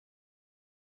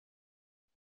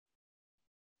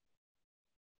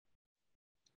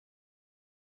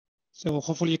So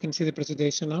hopefully you can see the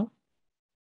presentation now.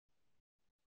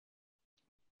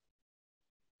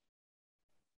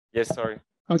 Yes, sorry.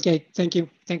 Okay, thank you.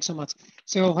 Thanks so much.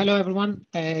 So hello, everyone.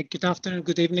 Good afternoon,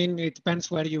 good evening. It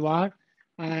depends where you are.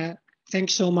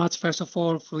 Thanks so much, first of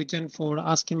all, Fluigent, for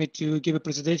asking me to give a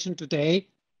presentation today.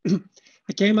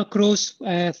 I came across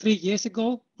 3 years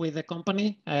ago with a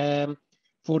company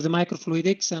for the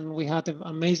microfluidics, and we had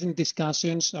amazing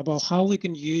discussions about how we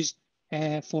can use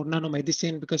for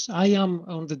nanomedicine, because I am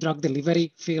on the drug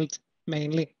delivery field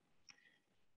mainly.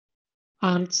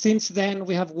 And since then,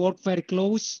 we have worked very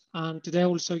close. And today I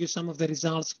will show you some of the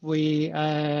results we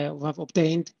have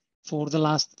obtained for the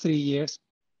last 3 years.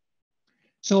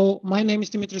 So my name is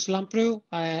Dimitrios Lamprou.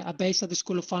 I'm based at the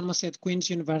School of Pharmacy at Queen's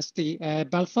University,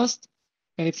 Belfast.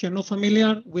 If you're not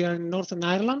familiar, we are in Northern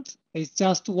Ireland. It's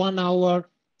just 1 hour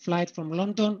flight from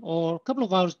London or a couple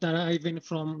of hours driving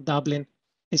from Dublin.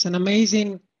 It's an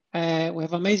amazing, we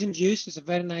have amazing views. It's a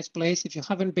very nice place. If you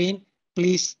haven't been,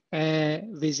 please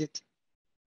visit.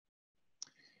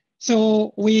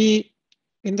 So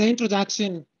in the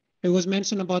introduction, it was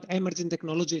mentioned about emerging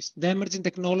technologies. The emerging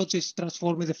technologies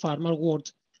transforming the pharma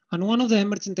world. And one of the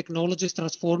emerging technologies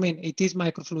transforming it is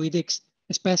microfluidics,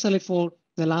 especially for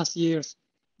the last years.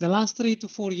 The last 3 to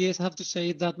 4 years, I have to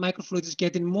say that microfluidics is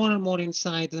getting more and more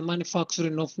inside the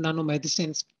manufacturing of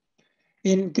nanomedicines.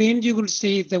 In green, you will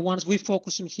see the ones we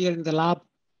focus on here in the lab,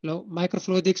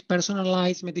 microfluidics,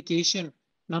 personalized medication,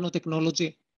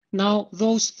 nanotechnology. Now,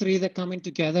 those three, they're coming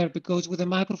together because with the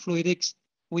microfluidics,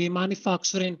 we're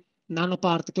manufacturing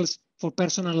nanoparticles for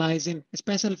personalizing,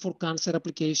 especially for cancer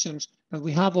applications. And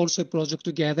we have also a project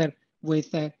together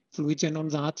with Fluigent on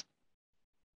that.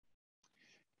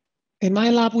 In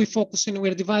my lab,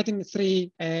 we're dividing in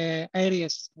 3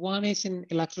 areas. One is in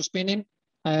electrospinning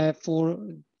for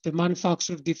the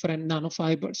manufacture of different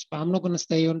nanofibers, but I'm not going to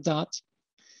stay on that.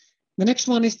 The next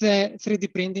one is the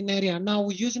 3D printing area. Now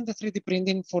we're using the 3D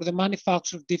printing for the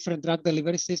manufacture of different drug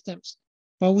delivery systems,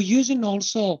 but we're using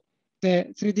also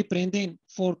the 3D printing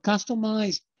for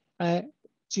customized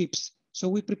chips. So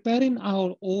we're preparing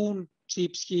our own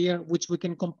chips here, which we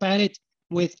can compare it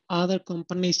with other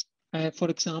companies, for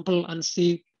example, and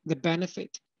see the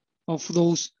benefit of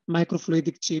those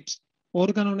microfluidic chips.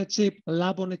 Organ on a chip,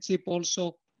 lab on a chip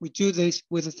also, we do this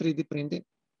with the 3D printing.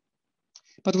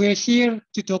 But we are here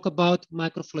to talk about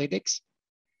microfluidics.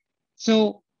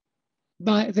 So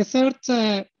by the third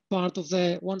part of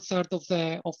the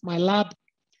 1/3 of my lab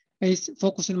is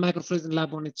focusing microfluidic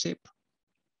lab on a chip.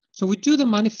 So we do the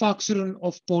manufacturing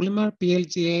of polymer,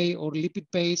 PLGA, or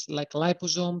lipid-based like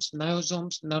liposomes,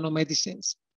 niosomes,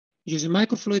 nanomedicines, using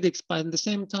microfluidics, but at the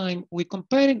same time, we're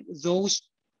comparing those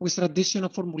with traditional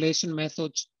formulation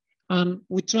methods. And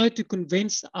we try to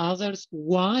convince others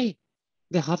why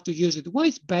they have to use it. Why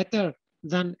it's better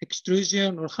than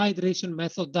extrusion or hydration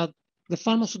method that the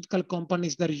pharmaceutical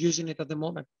companies that are using it at the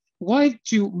moment. Why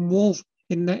to move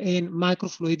in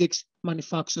microfluidics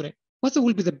manufacturing? What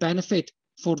will be the benefit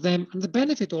for them and the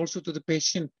benefit also to the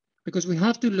patient? Because we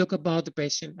have to look about the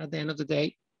patient at the end of the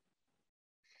day.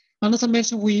 And as I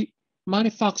mentioned, we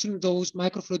manufacture those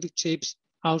microfluidic chips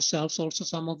ourselves, also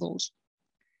some of those.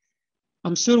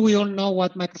 I'm sure we all know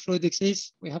what microfluidics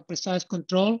is. We have precise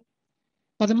control.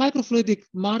 But the microfluidic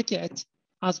market,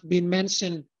 as been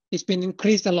mentioned, it's been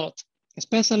increased a lot,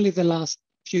 especially the last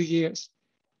few years.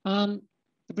 And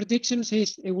the predictions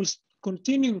is it will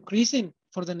continue increasing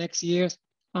for the next years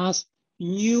as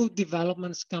new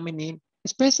developments coming in,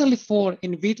 especially for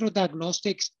in vitro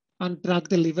diagnostics and drug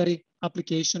delivery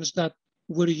applications that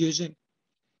we're using.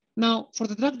 Now, for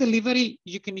the drug delivery,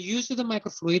 you can use the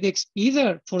microfluidics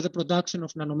either for the production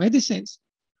of nanomedicines,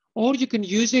 or you can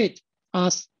use it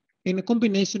as in a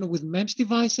combination with MEMS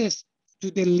devices to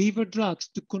deliver drugs,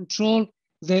 to control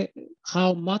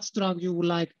how much drug you would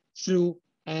like through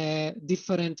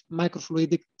different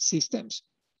microfluidic systems.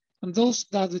 And those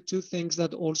are the 2 things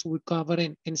that also we're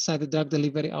covering inside the drug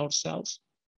delivery ourselves.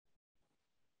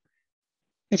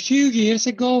 A few years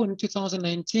ago, in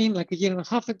 2019, like a year and a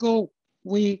half ago,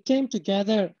 we came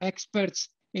together, experts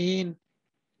in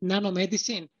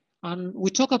nanomedicine, and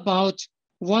we talk about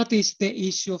what is the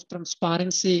issue of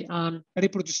transparency and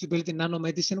reproducibility in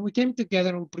nanomedicine. We came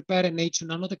together and prepared a Nature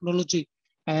Nanotechnology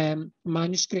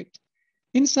manuscript.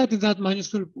 Inside of that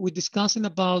manuscript, we're discussing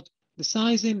about the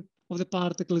sizing of the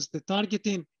particles, the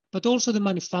targeting, but also the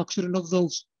manufacturing of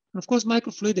those. And of course,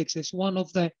 microfluidics is one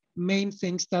of the main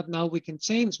things that now we can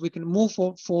change. We can move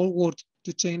forward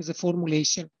to change the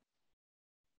formulation.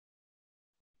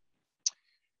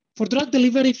 For drug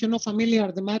delivery, if you're not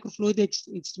familiar, the microfluidics,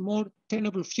 it's more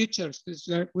tenable features.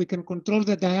 We can control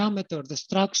the diameter, the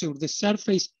structure, the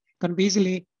surface can be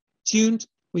easily tuned.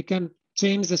 We can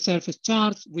change the surface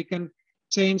charge. We can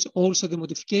change also the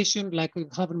modification, like we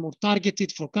have more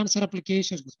targeted for cancer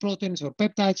applications with proteins or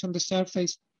peptides on the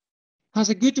surface. Has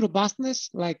a good robustness,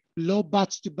 like low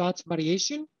batch-to-batch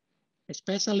variation,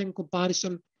 especially in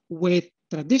comparison with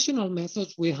traditional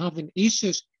methods we have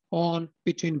issues on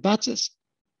between batches.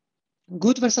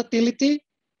 Good versatility.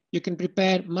 You can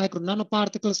prepare micro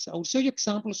nanoparticles. I will show you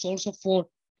examples also for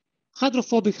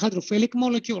hydrophobic, hydrophilic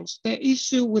molecules. The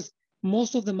issue with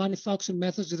most of the manufacturing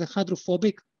methods is the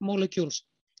hydrophobic molecules.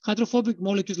 Hydrophobic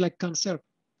molecules like cancer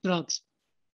drugs.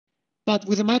 But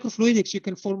with the microfluidics, you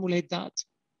can formulate that.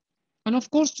 And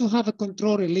of course, to have a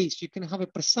control release, you can have a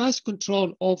precise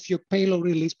control of your payload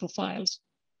release profiles.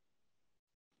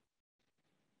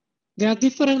 There are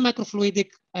different microfluidic,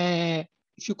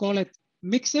 if you call it,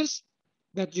 mixers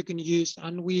that you can use.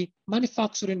 And we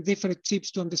manufacture in different chips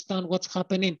to understand what's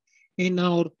happening in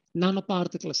our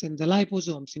nanoparticles, in the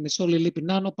liposomes, in the solid lipid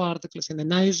nanoparticles, in the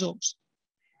niosomes.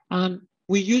 And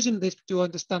we're using this to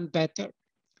understand better.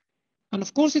 And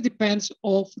of course, it depends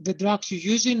on the drugs you're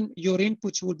using, your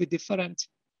inputs will be different.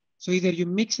 So either you're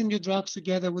mixing your drugs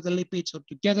together with the lipids or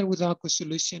together with aqueous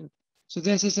solution. So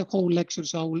this is a whole lecture,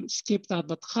 so I will skip that,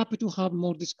 but happy to have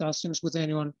more discussions with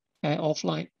anyone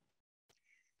offline.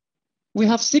 We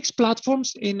have 6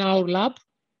 platforms in our lab.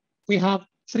 We have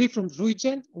 3 from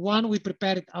Fluigent, 1 we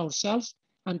prepared it ourselves,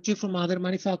 and 2 from other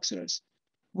manufacturers.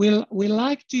 We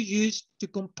like to use to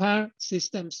compare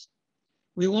systems.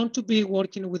 We want to be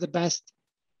working with the best.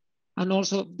 And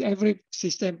also every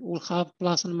system will have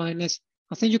plus and minus.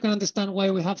 I think you can understand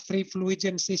why we have 3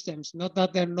 Fluigent systems, not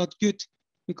that they're not good,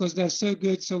 because they're so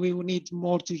good, so we will need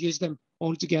more to use them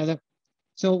all together.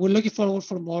 So we're looking forward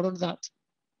for more on that.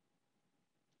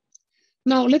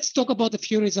 Now let's talk about a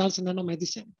few results in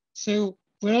nanomedicine. So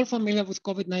we're all familiar with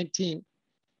COVID-19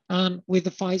 and with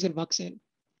the Pfizer vaccine.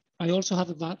 I also have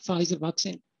a Pfizer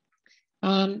vaccine.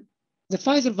 And the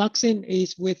Pfizer vaccine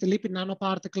is with lipid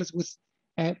nanoparticles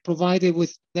provided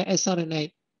with the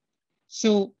sRNA.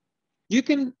 So you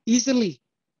can easily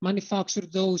manufacture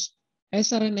those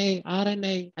sRNA,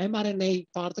 RNA, mRNA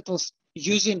particles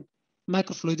using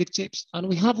microfluidic chips. And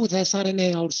we have with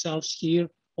sRNA ourselves here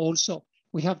also.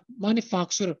 We have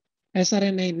manufactured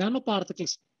sRNA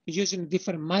nanoparticles using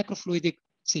different microfluidic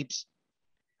chips.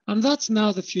 And that's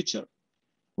now the future.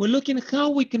 We're looking at how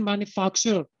we can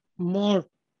manufacture more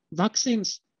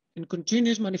vaccines and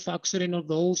continuous manufacturing of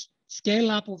those,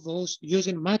 scale up of those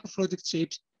using microfluidic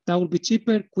chips that will be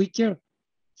cheaper, quicker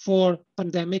for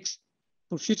pandemics,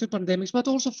 for future pandemics, but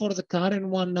also for the current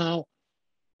one now.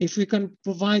 If we can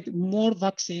provide more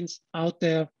vaccines out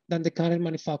there than the current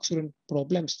manufacturing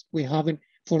problems we have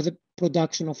for the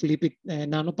production of lipid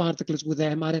nanoparticles with the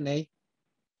mRNA.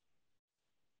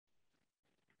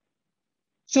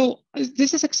 So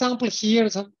this is example here.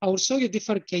 I will show you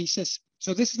different cases.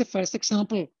 So this is the first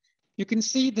example. You can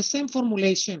see the same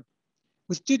formulation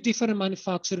with 2 different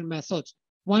manufacturing methods.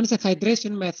 One is a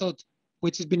hydration method,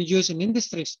 which has been used in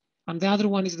industries, and the other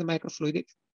one is the microfluidic.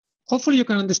 Hopefully you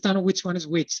can understand which one is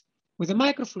which. With the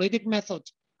microfluidic method,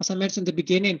 as I mentioned in the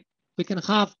beginning, we can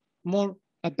have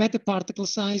a better particle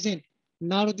sizing,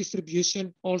 narrow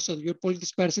distribution, also your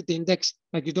polydispersity index,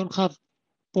 like you don't have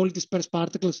polydispersed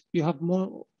particles, you have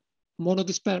more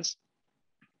monodispersed.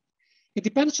 It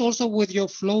depends also with your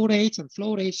flow rates and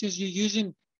flow ratios you're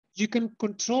using. You can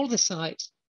control the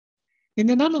size. In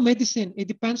the nanomedicine, it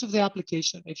depends on the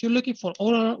application. If you're looking for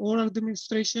oral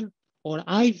administration or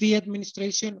IV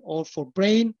administration or for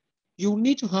brain, you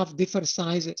need to have different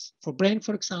sizes. For brain,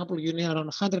 for example, you need around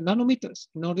 100 nanometers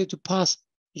in order to pass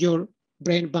your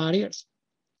brain barriers.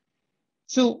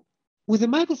 So with the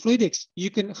microfluidics, you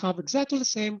can have exactly the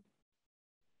same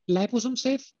liposome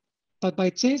safe, but by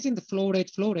changing the flow rate,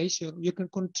 flow ratio, you can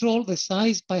control the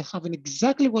size by having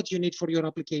exactly what you need for your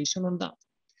application on that.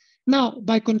 Now,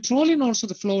 by controlling also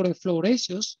the flow rate, flow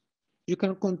ratios, you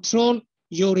can control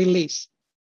your release.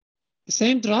 The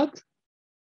same drug,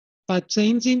 by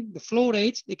changing the flow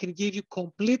rates, it can give you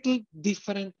completely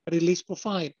different release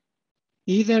profile,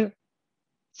 either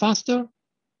faster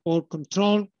or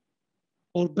control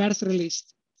or burst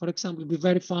released. For example, be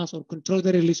very fast or control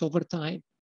the release over time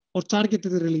or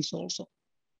targeted release also.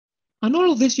 And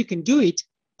all of this, you can do it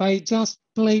by just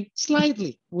play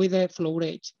slightly with the flow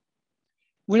rates.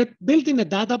 We're building a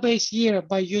database here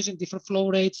by using different flow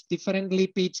rates, different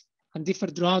lipids, and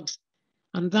different drugs.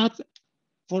 And that,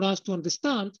 for us to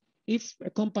understand, if a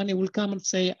company will come and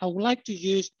say, I would like to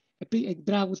use a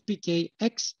drug with pK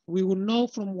X, we will know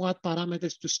from what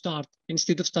parameters to start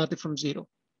instead of starting from 0.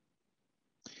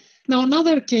 Now,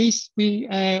 another case, we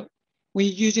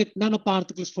use it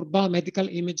nanoparticles for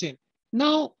biomedical imaging.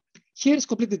 Now, Here is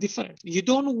completely different. You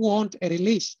don't want a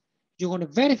release. You want a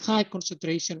very high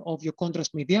concentration of your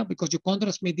contrast media because your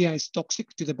contrast media is toxic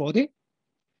to the body.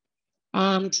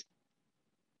 And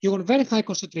you want very high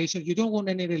concentration. You don't want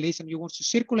any release and you want to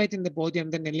circulate in the body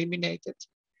and then eliminate it.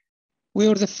 We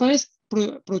are the first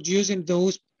producing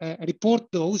those, report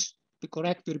those, be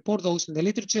correct, to report those in the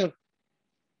literature,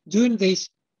 doing this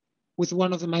with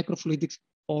one of the microfluidics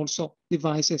also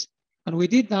devices. And we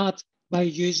did that by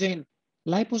using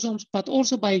liposomes, but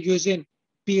also by using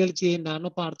PLGA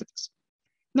nanoparticles.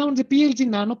 Now in the PLG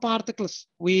nanoparticles,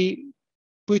 we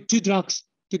put two drugs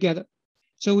together.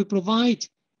 So we provide,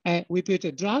 we put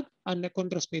a drug and a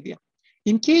contrast media.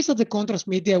 In case of the contrast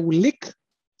media will leak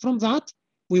from that,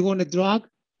 we want a drug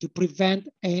to prevent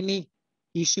any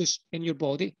issues in your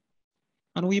body.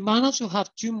 And we managed to have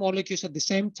two molecules at the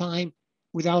same time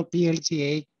without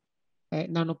PLGA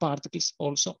nanoparticles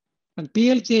also. And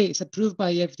PLGA is approved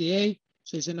by FDA,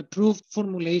 so it's an approved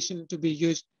formulation to be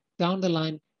used down the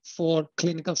line for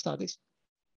clinical studies.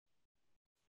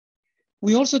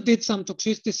 We also did some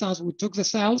toxicity studies. We took the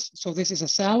cells, so this is a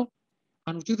cell,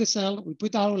 and we took the cell, we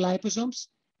put our liposomes.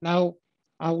 Now,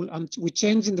 we're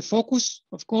changing the focus,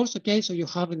 of course, okay? So you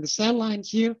have in the cell line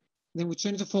here, then we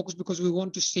change the focus because we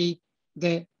want to see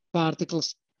the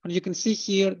particles. And you can see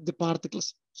here the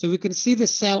particles. So we can see the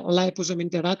cell liposome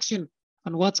interaction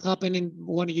and what's happening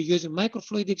when you're using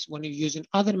microfluidics, when you're using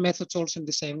other methods also at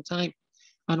the same time.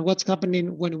 And what's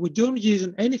happening when we don't use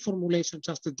any formulation,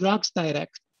 just the drugs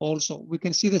direct also. We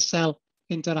can see the cell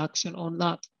interaction on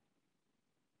that.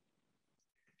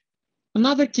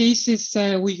 Another case is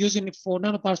we're using it for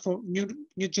nanoparts for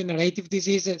neurodegenerative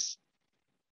diseases.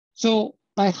 So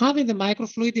by having the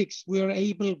microfluidics, we are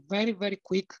able very, very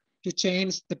quick to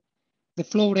change the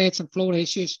flow rates and flow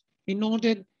ratios in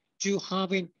order to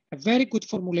having a very good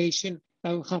formulation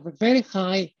that will have a very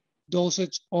high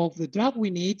dosage of the drug we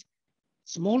need,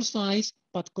 small size,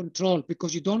 but control,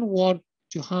 because you don't want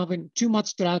to having too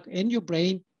much drug in your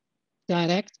brain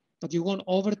direct, but you want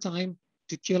over time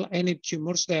to kill any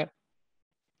tumors there.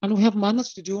 And we have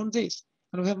managed to do on this.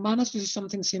 And we have managed to do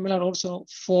something similar also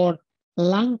for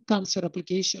lung cancer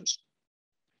applications.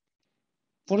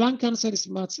 For lung cancer, it's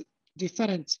much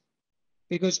different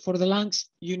because for the lungs,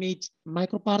 you need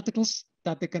microparticles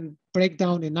that they can break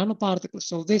down in nanoparticles.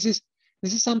 So this is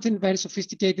something very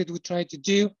sophisticated we try to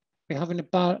do. We're having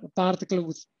a particle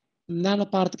with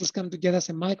nanoparticles come together as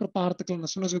a microparticle. And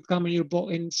as soon as we come in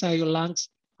inside your lungs,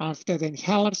 after the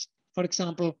inhalers, for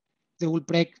example, they will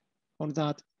break on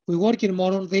that. We're working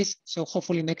more on this, so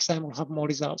hopefully next time we'll have more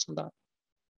results on that.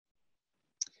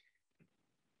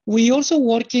 We're also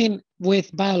working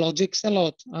with biologics a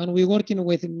lot, and we're working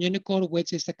with Immunocore,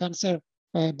 which is the cancer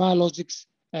biologics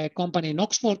company in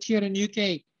Oxford here in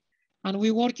UK. And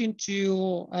we're working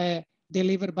to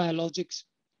deliver biologics,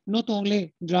 not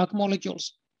only drug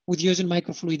molecules, with using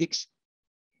microfluidics.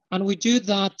 And we do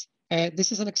that,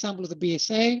 this is an example of the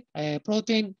BSA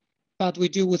protein, but we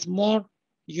do with more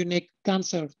unique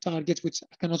cancer targets, which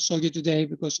I cannot show you today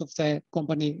because of the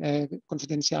company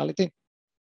confidentiality.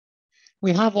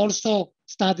 We have also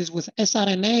studies with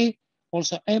sRNA,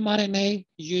 also mRNA,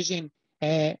 using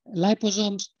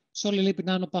liposomes, solid lipid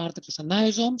nanoparticles, and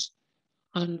niosomes,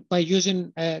 and by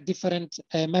using different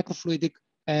microfluidic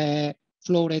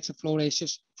flow rates and flow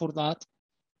ratios for that.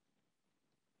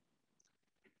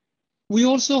 We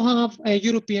also have a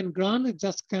European grant. It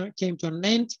just came to an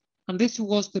end, and this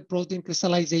was the protein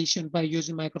crystallization by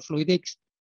using microfluidics.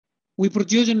 We're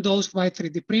producing those by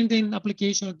 3D printing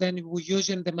application, then we're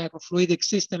using the microfluidic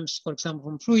systems, for example,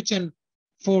 from Fluigent,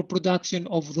 for production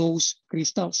of those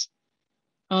crystals.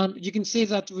 And you can see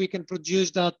that we can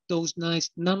produce those nice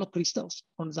nanocrystals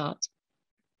on that.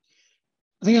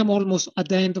 I think I'm almost at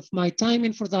the end of my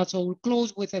timing for that, so we'll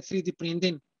close with a 3D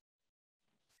printing.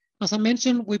 As I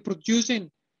mentioned, we're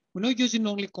not using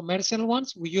only commercial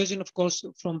ones. We're using, of course,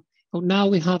 now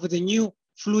we have the new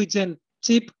Fluigent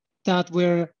chip that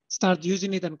we're start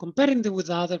using it and comparing it with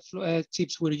the other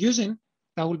chips we're using.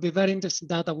 That will be very interesting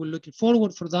data. We're looking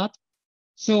forward for that.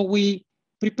 So we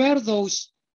prepare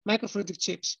those microfluidic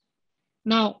chips.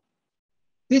 Now,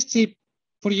 this chip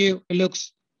for you, it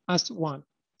looks as one.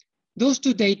 Those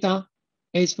two data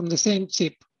is from the same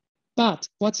chip, but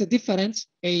what's the difference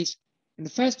is in the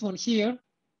first one here,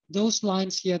 those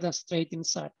lines here that are straight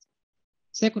inside.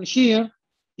 Second here,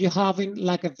 you're having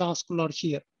like a vascular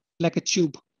here, like a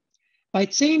tube. By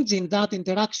changing that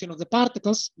interaction of the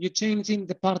particles, you're changing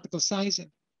the particle sizing.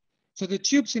 So the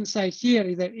tubes inside here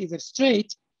either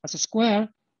straight as a square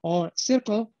or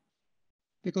circle,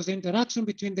 because the interaction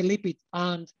between the lipid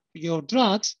and your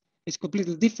drugs is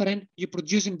completely different. You're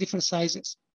producing different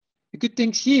sizes. The good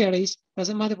thing here is,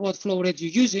 doesn't matter what flow rate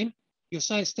you're using, your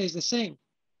size stays the same.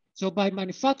 So by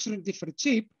manufacturing different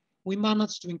chip, we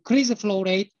managed to increase the flow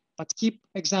rate, but keep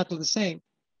exactly the same,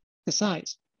 the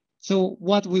size. So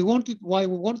what we wanted, why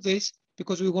we want this,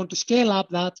 because we want to scale up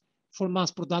that for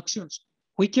mass productions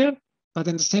quicker, but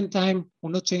at the same time,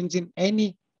 we're not changing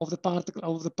any of the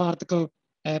particle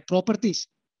properties,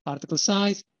 particle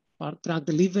size, drug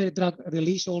delivery, drug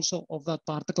release also of that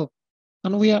particle.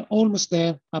 And we are almost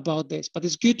there about this, but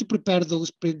it's good to prepare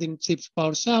those printing chips for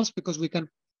ourselves because we can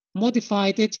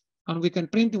modify it and we can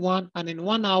print one, and in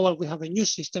 1 hour we have a new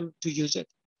system to use it.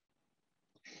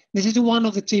 This is one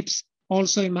of the chips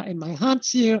also in my hands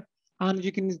here, and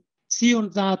you can see on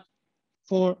that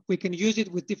we can use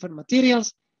it with different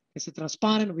materials. It's a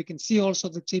transparent. We can see also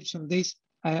the chips on this,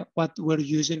 what we're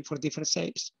using for different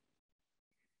shapes.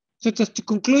 So just to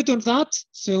conclude on that,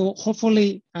 so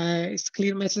hopefully it's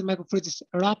clear message. Microfluidics is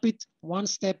a rapid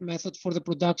one-step method for the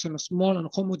production of small and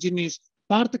homogeneous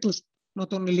particles,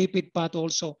 not only lipid, but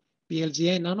also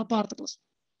PLGA nanoparticles.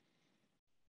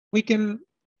 We can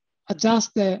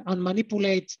adjust and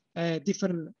manipulate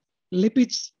different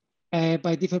lipids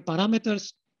by different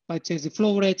parameters, by changing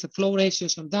flow rates and flow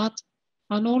ratios on that.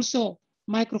 And also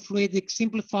microfluidic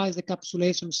simplifies the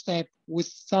encapsulation step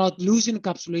without losing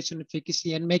encapsulation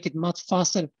efficacy and make it much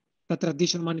faster than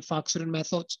traditional manufacturing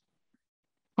methods.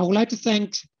 I would like to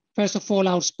thank, first of all,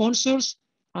 our sponsors,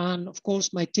 and of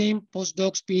course, my team,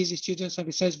 postdocs, PhD students, and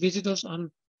research visitors, and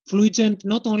Fluigent,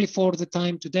 not only for the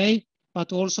time today,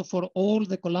 but also for all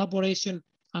the collaboration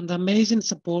and amazing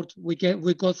support we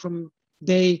got from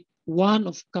day one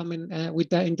of coming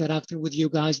with interacting with you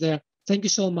guys there. Thank you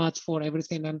so much for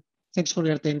everything, and thanks for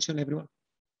your attention, everyone.